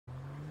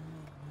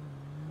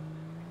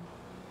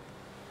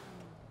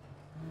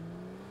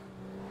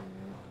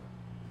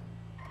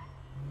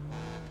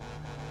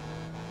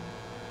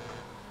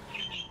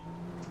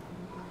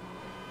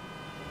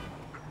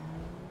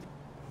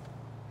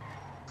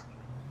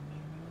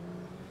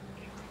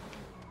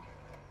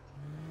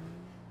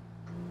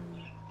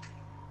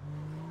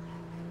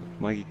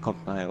Maggie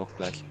kommt nachher auch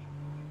gleich.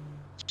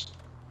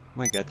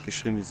 Maggie hat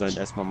geschrieben, wir sollen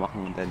erstmal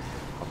machen und dann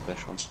kommt er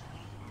schon.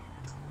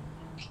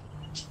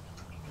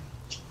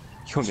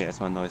 Ich hole mir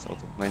erstmal ein neues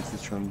Auto. Meins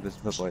ist schon ein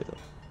bisschen verbeult.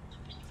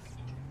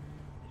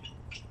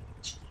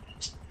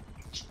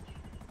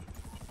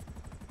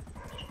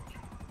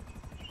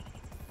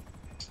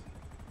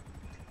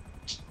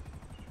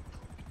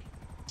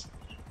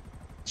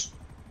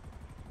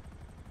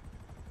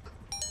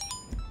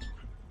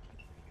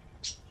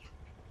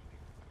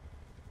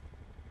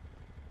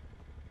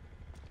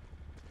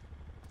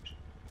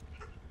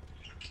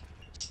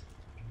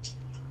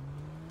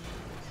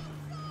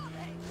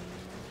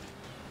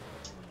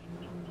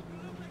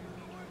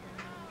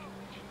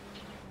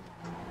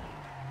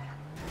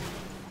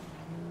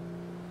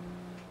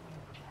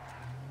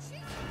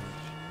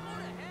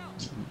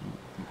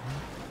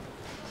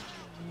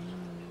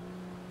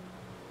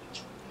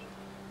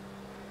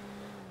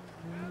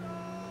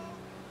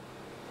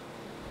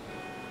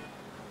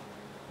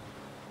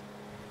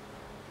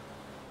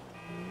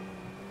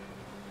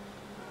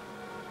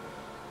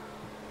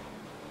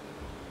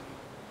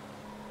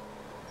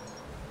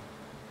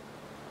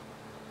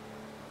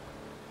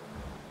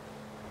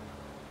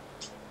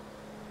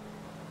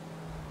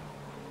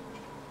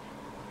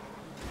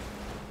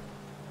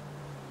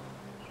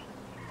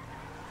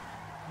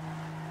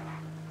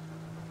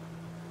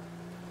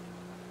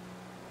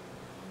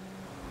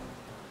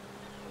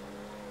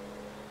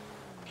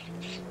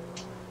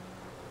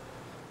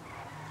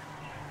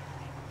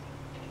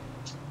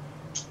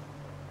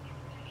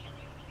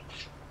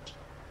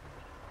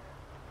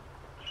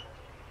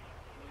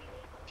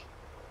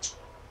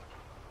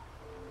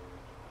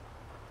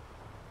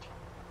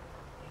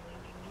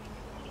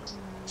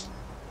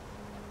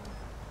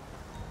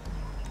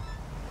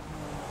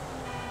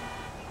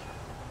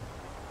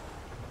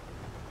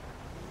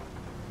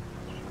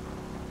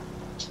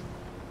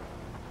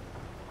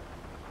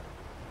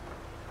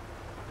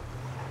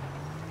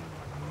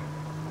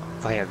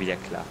 War ja wieder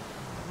klar.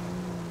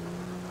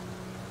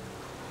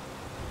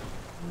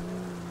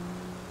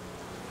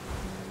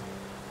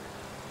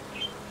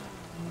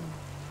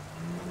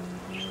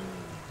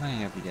 War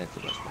ja wieder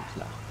sowas von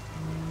klar.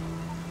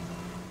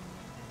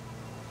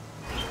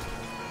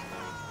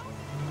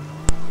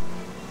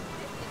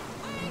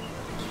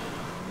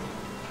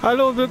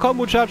 Hallo, willkommen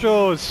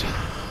Muchachos!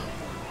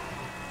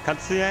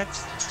 Kannst du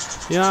jetzt?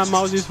 Ja,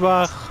 Mausi ist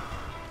wach.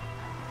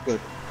 Gut.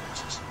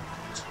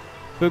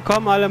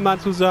 Willkommen alle mal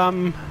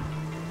zusammen.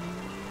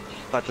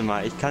 Warte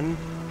mal, ich kann...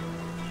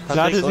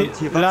 Lade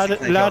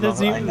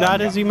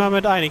sie mal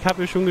mit ein. Ich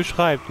habe ihr schon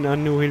geschrieben. Na,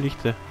 nur hier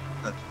liegt sie.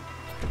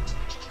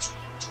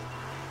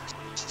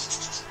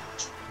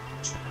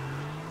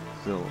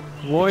 So.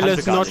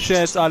 Buenas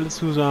noches, alle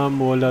zusammen.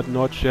 Buenas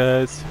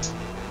noches.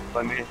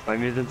 Bei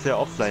mir sind sie ja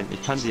offline.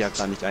 Ich kann sie ja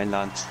gar nicht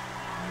einladen.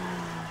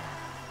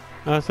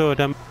 Achso,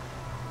 dann...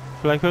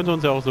 Vielleicht hören sie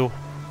uns ja auch so.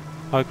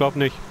 Aber ich glaube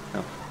nicht. Ja.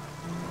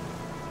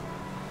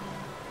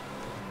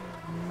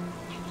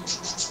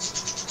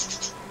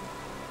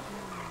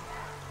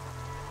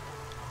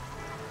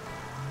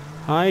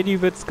 Hi,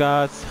 die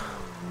Witzgas.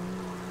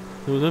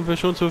 So sind wir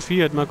schon zu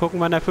viert. Mal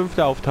gucken, wann der 5.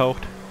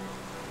 auftaucht.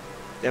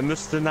 Der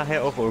müsste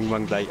nachher auch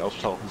irgendwann gleich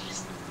auftauchen.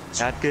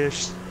 Er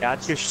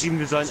hat geschrieben,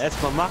 wir sollen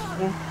erstmal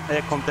machen.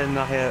 Er kommt dann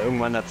nachher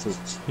irgendwann dazu.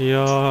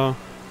 Ja,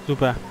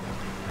 super.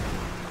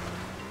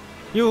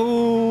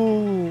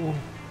 Juhu!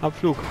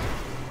 Abflug.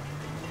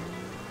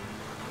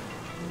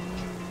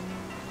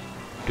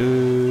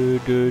 Dö,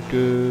 dö,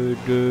 dö,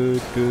 dö,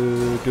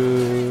 dö,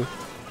 dö.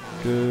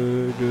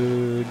 Dö,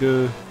 dö,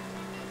 dö.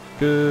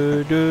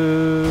 Dö,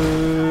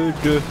 dö,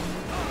 dö.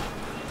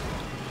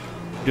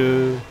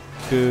 Dö,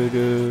 dö,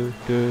 dö,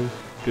 dö,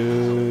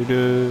 dö,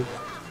 dö.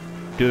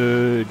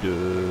 Dö, dö.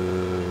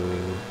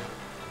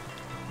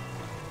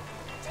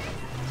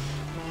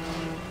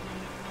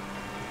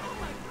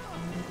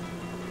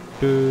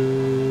 Dö,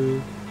 dö,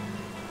 dö,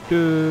 dö, dö, dö,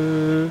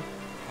 dö.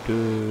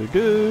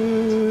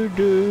 Dö,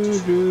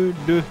 dö,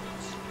 dö.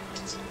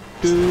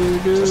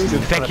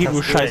 Becky,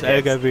 du scheiß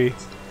LKW.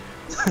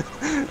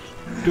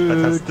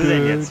 Was hast du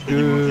denn jetzt für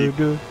die Musik?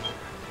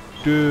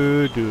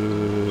 Dö,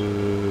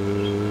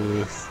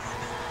 dö.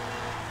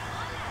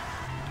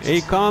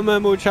 Ich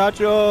komme,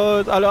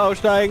 Muchachos, alle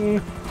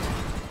aussteigen.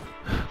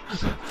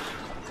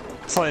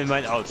 Voll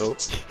mein Auto.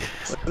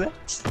 Oder?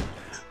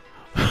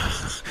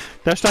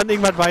 Da stand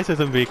irgendwas Weißes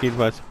im Weg,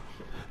 jedenfalls.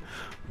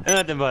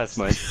 Ja, dann war es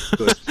mein.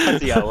 Gut, hat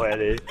sie ja auch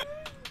erledigt.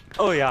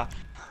 Oh ja,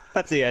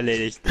 hat sie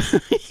erledigt.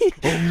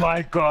 Oh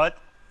mein Gott.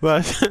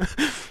 Was?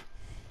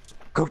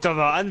 Guck doch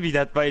mal an, wie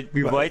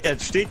weit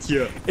das steht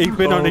hier. Ich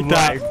bin noch nicht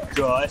da. Oh mein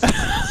Gott.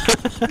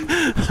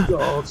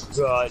 Oh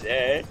Gott,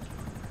 ey.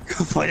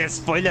 Voll der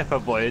Spoiler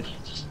verbeult.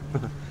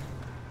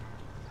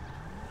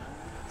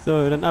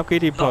 So, dann ab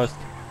geht die Post.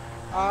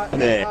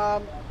 Nee.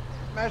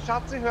 Mein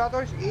Schatz, ich hört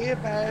euch eh,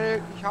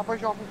 weil ich habe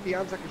euch auf den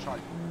Fernseher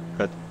geschaltet.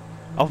 Gott.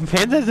 Auf dem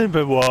Fernseher sind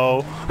wir,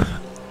 wow.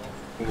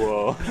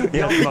 Wow.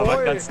 Ja, mal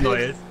was ganz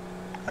Neues.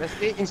 Das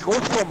steht in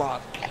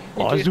Großformat.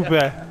 Oh,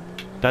 super.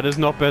 Das ist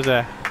noch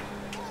besser.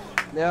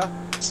 Ja.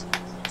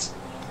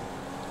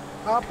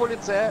 Ah,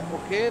 Polizei.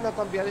 Okay, na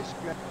dann werde ich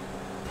gleich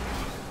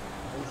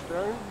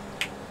einstellen.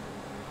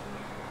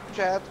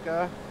 Chat,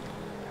 gell?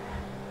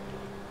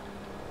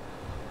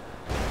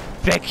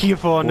 Weg hier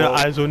vorne, Wow.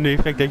 also nee,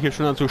 fängt der hier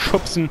schon an zu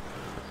schubsen.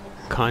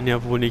 Kann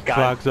ja wohl nicht Geil.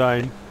 Quark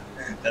sein.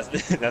 Das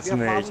Wir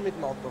nicht. fahren mit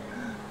dem Auto.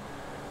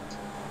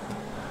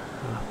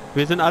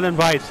 Wir sind alle in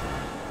weiß.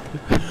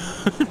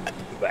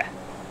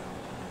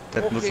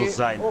 Das muss so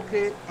sein.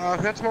 Okay,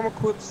 hört mal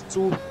kurz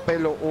zu,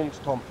 Bello und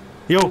Tom.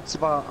 Jo, Und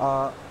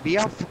zwar,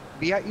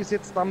 wer ist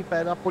jetzt dann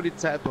bei der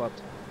Polizei dort?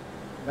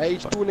 Weil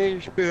ich tue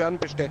nicht Behörden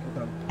bestechen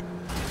dann.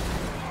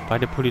 bei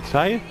der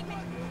Polizei?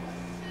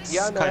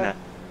 Ja, nein. Keiner.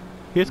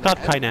 Hier ist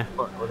gerade keiner.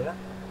 Oder?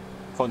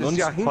 Von Das ist uns,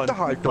 ja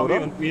Hinterhalt, von Tommy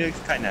oder? und mir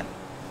ist keiner.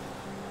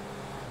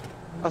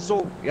 Ach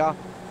so, ja.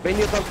 Wenn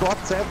ihr dann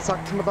dort seid,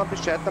 sagt mir dann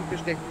Bescheid, dann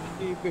besteche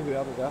ich die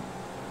Behörden, gell?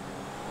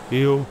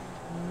 Jo.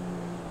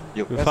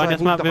 Jo. Wir Das fahren ist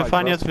jetzt ein mal, wir Hinterhalt,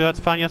 fahren was? jetzt, wir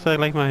fahren jetzt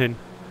gleich mal hin.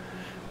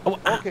 Oh,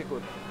 Okay,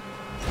 gut.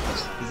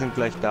 Wir sind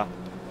gleich da.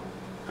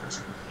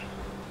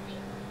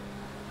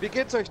 Wie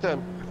geht's euch denn?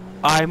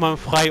 einmal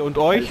frei und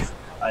euch?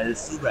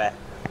 Alles super.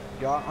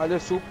 Ja,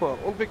 alles super.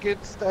 Und wie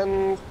geht's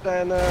deine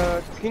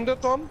Kinder,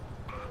 Tom?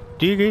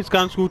 Die geht's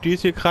ganz gut, die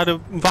ist hier gerade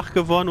wach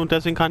geworden und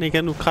deswegen kann ich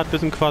ja nur gerade ein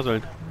bisschen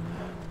quasseln.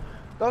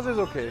 Das ist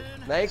okay.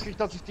 Nein, eigentlich,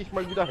 dass ich dich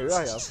mal wieder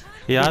höre, ja.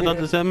 Ja, das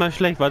ist ja immer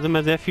schlecht, weil sie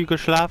immer sehr viel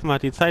geschlafen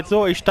hat die Zeit.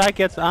 So, ich steig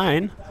jetzt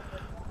ein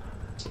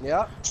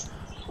Ja,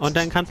 und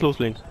dann kann's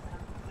loslegen.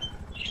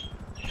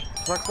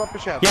 sag's mal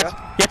Bescheid,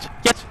 Jetzt,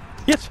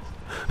 jetzt!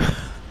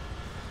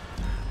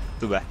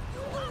 Super.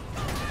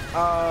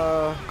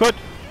 ja? Gut,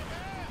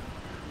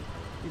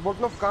 Ich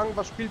wollte noch fragen,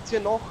 was spielt ihr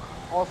noch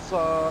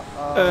außer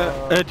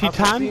Titan,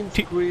 Assassin's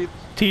Creed?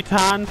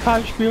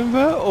 Titanfall spielen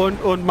wir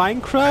und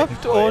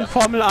Minecraft und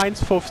Formel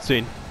 1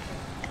 15.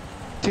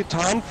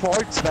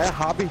 Titanfall 2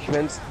 habe ich,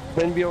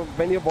 wenn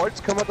ihr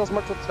wollt, können wir das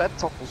mal zu zweit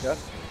zocken, gell?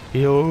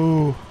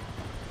 Jo.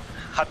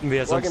 Hatten wir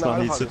ja sonst noch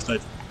nie Originalfall. zu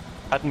dritt.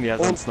 Hatten wir ja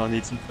sonst noch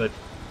nie zu dritt.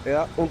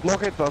 Ja, und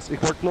noch etwas,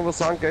 ich wollte nur was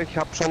sagen, gell? Ich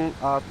habe schon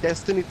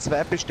Destiny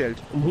 2 bestellt,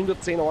 um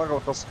 110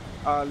 Euro, das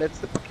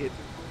letzte Paket.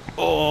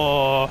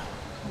 Oh,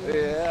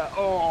 Ja,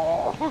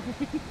 oh.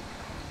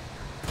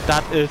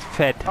 das ist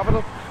fett.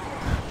 Aber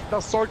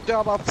das sollte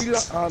aber viel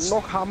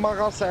noch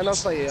hammerer sein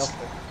als der erste.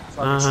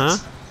 sag ich Aha, mal.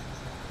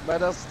 Weil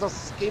das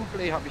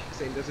Gameplay habe ich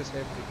gesehen, das ist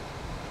heftig.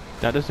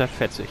 das ist ja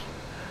fetzig.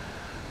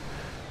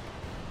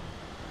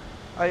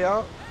 Ah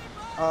ja,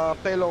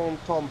 Bello und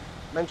Tom.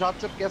 Mein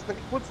Schatz hat gestern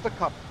Geburtstag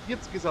gehabt.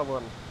 40 ist er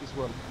geworden.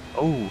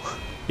 Oh.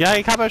 Ja,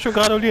 ich habe ja schon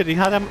gratuliert.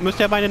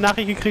 Müsste ja meine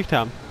Nachricht gekriegt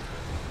haben.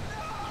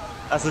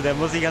 Also, der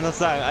muss ich ja noch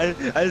sagen.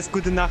 Alles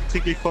Gute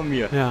nachträglich von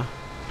mir. Ja,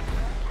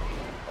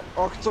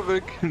 Auch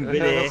zurück. Bitte.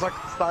 Er sagt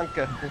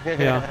danke.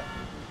 ja.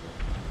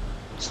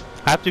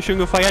 Habt ihr schön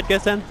gefeiert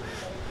gestern?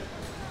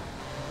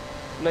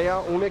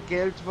 Naja, ohne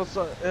Geld, was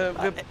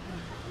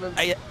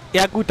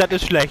Ja gut, das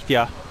ist schlecht,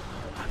 ja.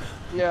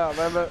 ja,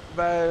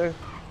 weil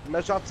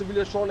mein Schatz will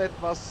ja schon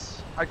etwas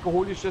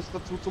Alkoholisches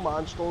dazu zum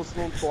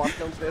Anstoßen und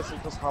Torte und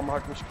das haben wir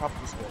halt nicht gehabt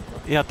bisher.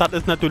 Ne? Ja, das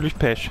ist natürlich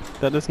Pech.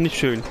 Das ist nicht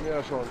schön.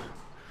 Ja, schon.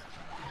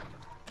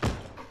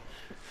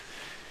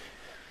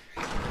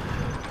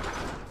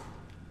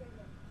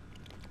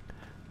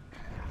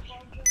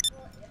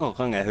 Oh,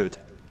 Rang erhöht.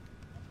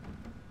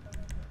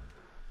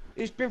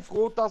 Ich bin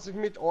froh, dass ich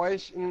mit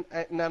euch in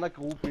einer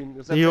Crew bin.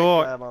 Ihr seid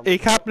Jo, echt leibend.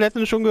 ich habe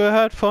letztens schon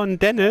gehört von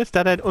Dennis,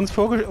 dass er uns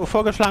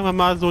vorgeschlagen hat,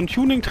 mal so ein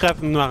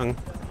Tuning-Treffen machen.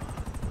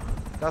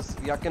 Das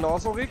ja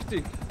genauso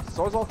richtig.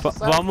 Soll es auch so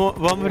sein.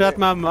 Wollen wir das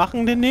mal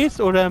machen demnächst?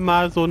 Oder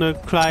mal so eine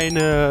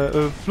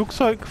kleine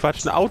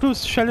eine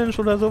Autos-Challenge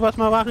oder sowas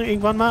mal machen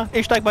irgendwann mal?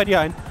 Ich steig bei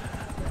dir ein.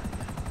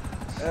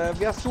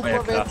 Wäre super, Ja,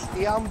 wenn klar. es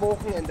eher am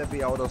Wochenende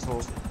wäre oder so.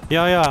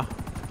 Ja, ja.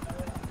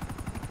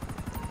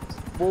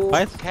 Wo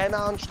Weißt-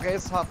 keiner an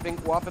Stress hat wegen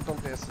Arbeit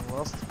und Essen,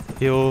 weißt?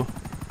 Jo.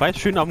 Weißt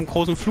schön auf einem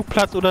großen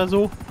Flugplatz oder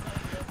so?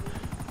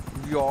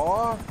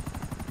 Ja,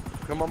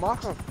 können wir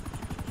machen.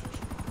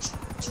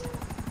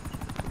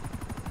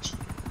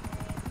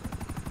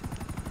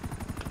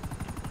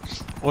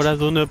 Oder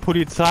so eine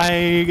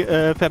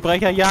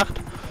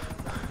Polizei-Verbrecherjagd?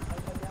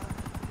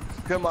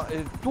 Können wir,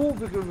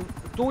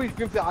 du, ich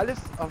bin für alles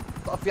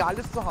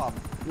zu haben.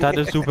 Das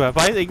ist super.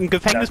 Weil ein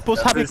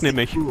Gefängnisbus habe ich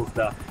nämlich.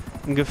 Da.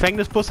 Ein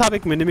Gefängnisbus habe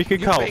ich mir nämlich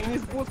gekauft.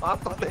 Gefängnisbus hat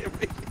er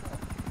nämlich.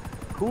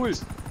 Cool.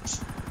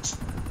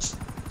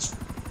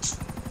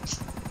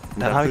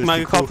 Das habe ich mal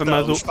gekauft, wenn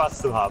man so. Spaß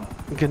zu haben.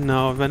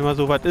 Genau, wenn mal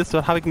so was ist,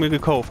 das habe ich mir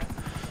gekauft.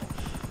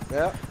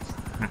 Ja.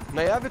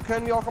 Naja, wir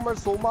können ja auch einmal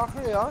so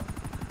machen, ja,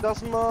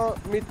 dass wir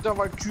mit der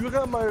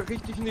Walküre mal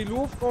richtig in die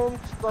Luft und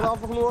dann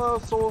einfach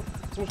nur so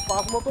zum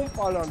Spaß mal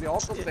umfallen, die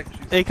Autos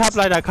wegschießen. Ich habe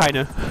leider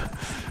keine.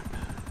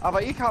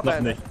 Aber ich habe Noch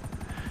eine. nicht.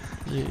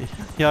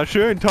 Ja,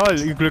 schön, toll,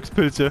 die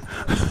Glückspilze.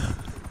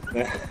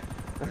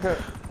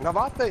 Na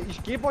warte,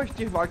 ich gebe euch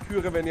die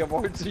Walküre, wenn ihr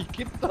wollt. Ich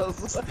gebe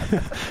das.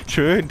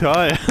 Schön,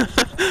 toll.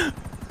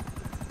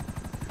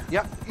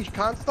 Ja, ich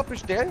kann es da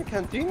bestellen,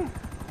 kein Ding.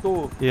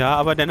 Du, Ja,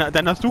 aber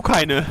dann hast du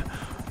keine.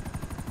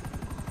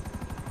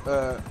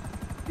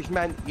 ich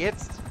meine,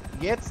 jetzt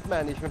Jetzt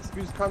meine ich, wenn du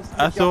willst, kannst du...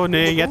 Ach so,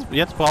 nee,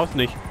 jetzt brauchst du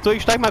nicht. So,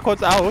 ich steig mal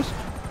kurz aus.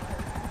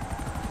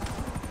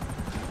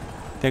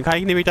 Dann kann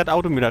ich nämlich das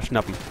Auto wieder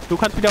schnappen. Du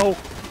kannst wieder hoch.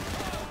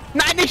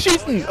 Nein, nicht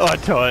schießen! Oh,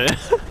 toll.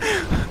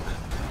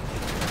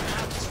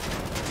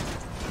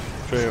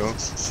 Entschuldigung.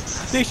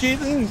 Nicht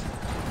schießen!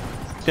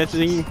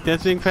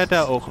 Deswegen fährt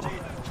er auch.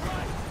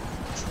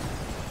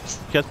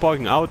 Jetzt brauche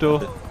ich ein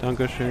Auto.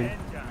 Dankeschön.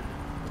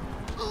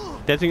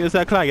 Deswegen ist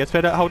er klar, jetzt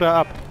haut er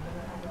ab.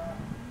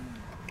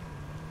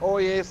 Oh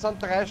je, es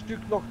sind 3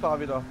 Stück noch da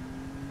wieder.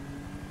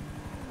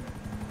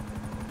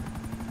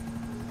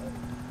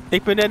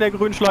 Ich bin der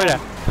grünen Schleuder.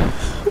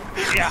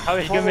 Ja,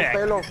 habe ich gemerkt.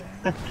 Bello.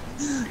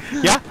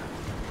 Ja?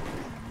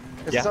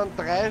 Es Ja. sind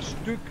 3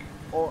 Stück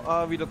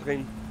wieder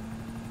drin.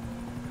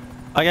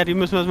 Ah ja, die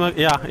müssen wir mal...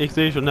 Ja, ich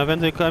sehe schon. Na,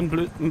 wenn sie keinen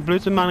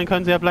Blödsinn machen, dann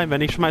können sie ja bleiben. Wenn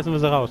nicht, schmeißen wir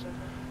sie raus.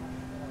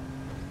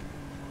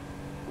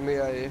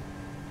 Mehr eh.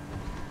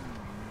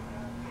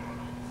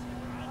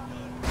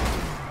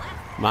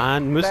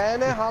 Mann, müsst... Der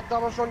eine hat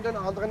aber schon den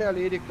anderen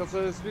erledigt. Also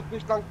es wird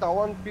nicht lang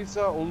dauern, bis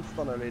er uns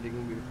dann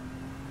erledigen will.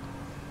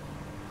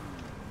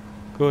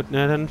 Gut,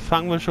 na dann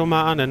fangen wir schon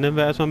mal an. Dann nehmen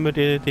wir erstmal mit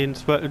den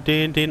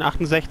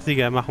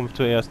 68er machen wir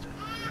zuerst.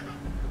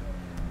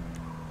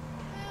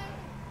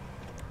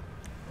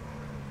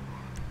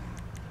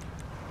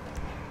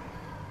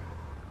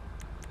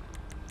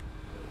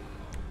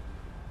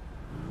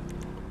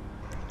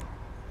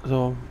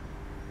 So,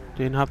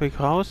 den habe ich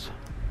raus.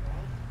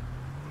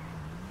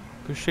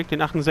 Geschickt,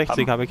 den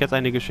 68 habe ich jetzt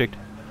eine geschickt.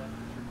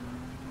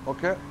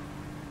 Okay.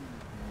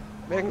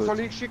 Welchen Gut. soll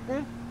ich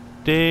schicken?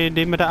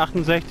 Den mit der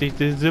 68,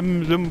 den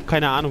Sim,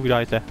 keine Ahnung wie der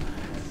heißt der.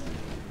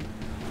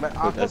 Mein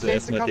also 68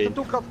 erstmal hast den.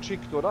 du gerade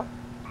geschickt, oder?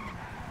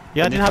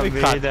 Ja, den habe ich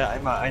gerade. jeder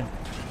einmal ein.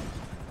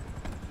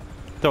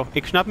 So,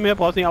 ich schnapp mir,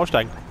 brauchst nicht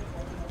aussteigen.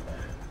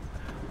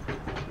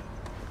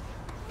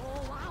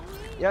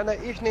 Ja, na,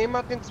 ich nehme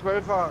mal den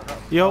 12er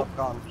Jo.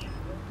 ran.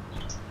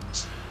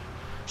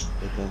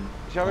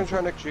 Ich habe ihn schon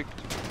eine geschickt.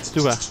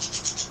 Super.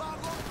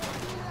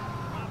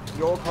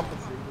 Jo, kann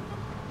passieren.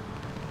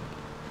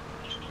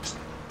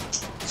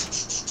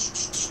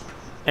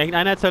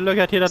 Irgendeiner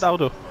zerlöchert hier das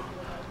Auto.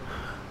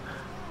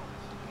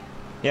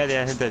 Ja,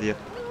 der hinter dir.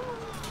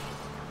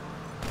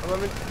 Aber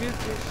wenn du willst,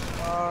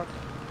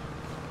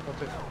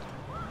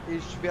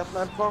 ich werde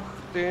einfach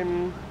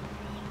den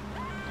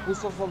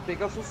Busser von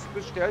Pegasus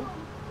bestellen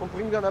und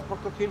bring dann einfach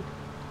dorthin.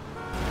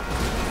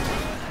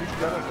 Nicht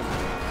schneller sind.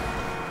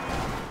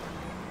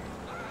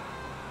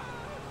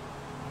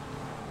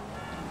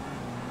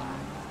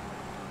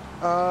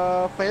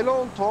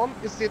 Bello und Tom,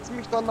 ihr seht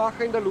mich dann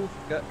nachher in der Luft,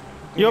 gell?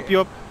 Jupp,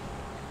 jupp.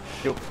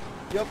 Jupp,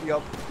 jupp,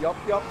 jupp,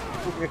 jupp.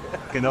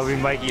 Genau wie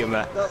Mikey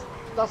immer.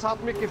 Das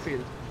hat mir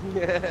gefehlt.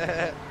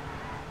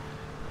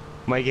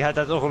 Mikey hat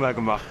das auch immer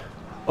gemacht.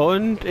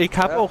 Und ich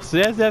habe Ja. auch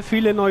sehr, sehr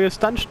viele neue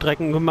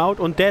Stuntstrecken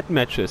gemaut und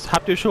Deathmatches.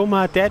 Habt ihr schon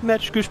mal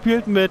Deathmatch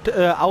gespielt mit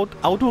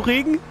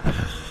Autoregen?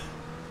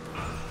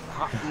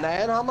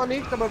 Nein, haben wir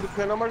nicht, aber wir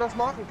können mal das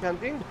machen, kein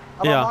Ding.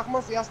 Aber Ja. machen wir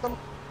es erst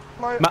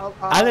einmal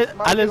Alles,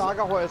 die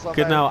Lagerhäuser.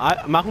 genau,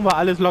 machen wir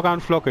alles locker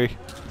und flockig.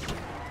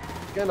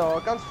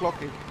 Genau, ganz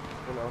flockig.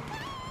 Genau.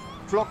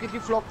 Flockig, die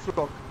Flock.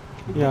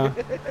 Ja.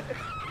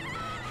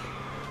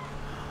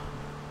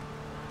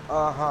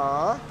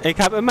 Aha. Ich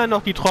habe immer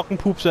noch die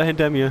Trockenpupser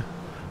hinter mir.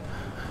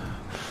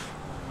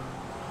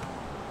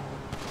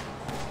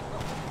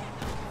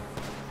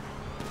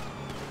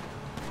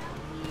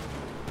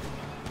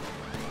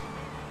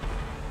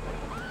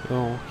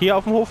 So, hier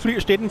auf dem Hof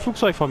steht ein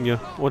Flugzeug von mir.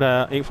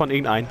 Oder von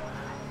irgendeinem.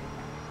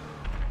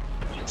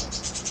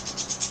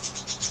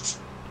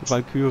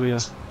 Valkyrie.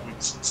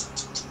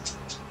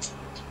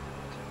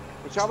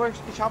 Ich hab euch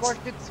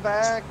die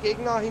 2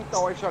 Gegner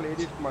hinter euch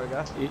erledigt mal,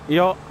 gell?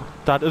 Ja,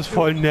 das ist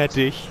voll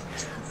nettig.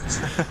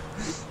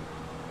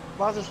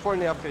 Was ist voll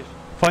nervig?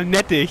 Voll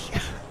nettig.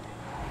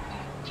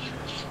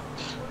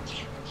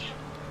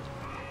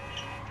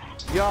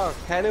 Ja,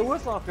 keine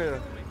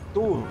Ursache.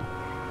 Du,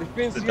 ich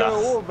bin Das.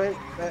 CRO,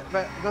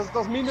 das ist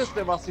das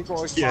Mindeste, was ich für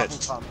euch machen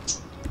Jetzt. kann.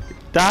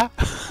 Da?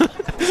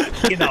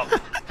 Genau.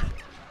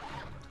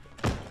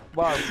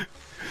 Was?